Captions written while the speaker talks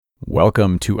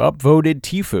Welcome to Upvoted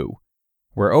TIFU,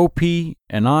 where OP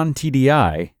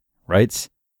Anontdi writes,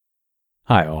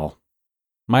 Hi all.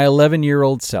 My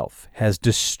 11-year-old self has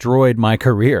destroyed my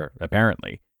career,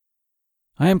 apparently.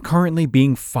 I am currently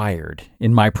being fired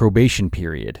in my probation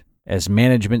period as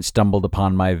management stumbled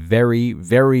upon my very,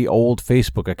 very old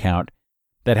Facebook account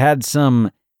that had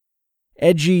some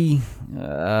edgy,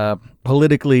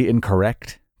 politically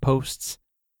incorrect posts.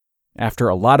 After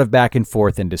a lot of back and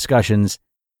forth and discussions,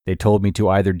 they told me to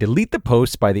either delete the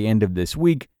posts by the end of this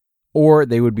week, or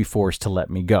they would be forced to let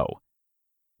me go.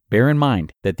 Bear in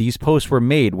mind that these posts were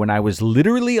made when I was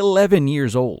literally 11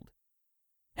 years old.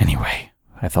 Anyway,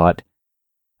 I thought,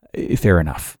 fair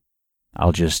enough.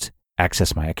 I'll just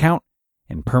access my account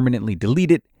and permanently delete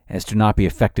it as to not be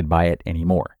affected by it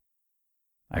anymore.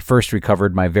 I first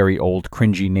recovered my very old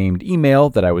cringy named email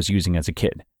that I was using as a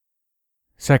kid.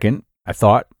 Second, I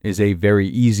thought, is a very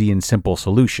easy and simple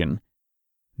solution.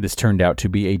 This turned out to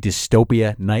be a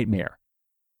dystopia nightmare.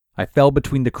 I fell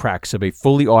between the cracks of a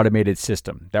fully automated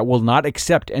system that will not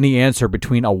accept any answer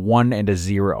between a 1 and a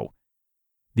 0.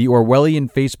 The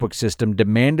Orwellian Facebook system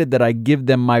demanded that I give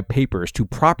them my papers to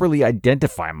properly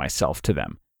identify myself to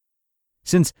them.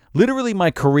 Since literally my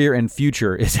career and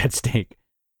future is at stake,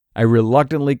 I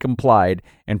reluctantly complied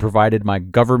and provided my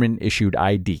government-issued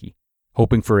ID,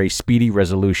 hoping for a speedy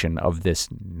resolution of this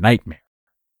nightmare.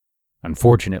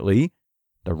 Unfortunately,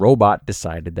 the robot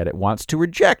decided that it wants to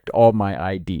reject all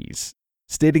my IDs,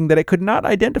 stating that it could not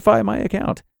identify my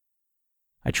account.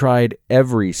 I tried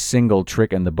every single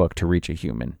trick in the book to reach a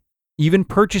human, even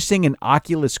purchasing an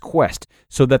Oculus Quest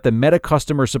so that the Meta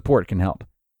customer support can help.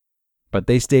 But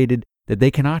they stated that they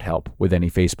cannot help with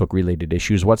any Facebook-related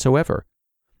issues whatsoever,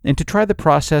 and to try the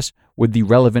process with the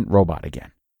relevant robot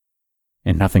again.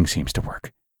 And nothing seems to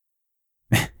work.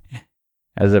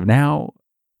 As of now,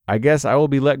 I guess I will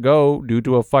be let go due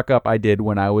to a fuck-up I did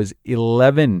when I was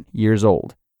 11 years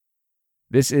old.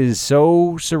 This is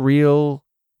so surreal,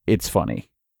 it's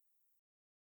funny.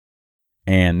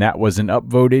 And that was an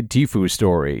upvoted TIFU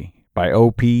story by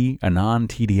OP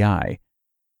Anontdi.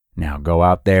 Now go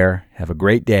out there, have a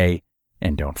great day,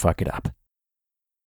 and don't fuck it up.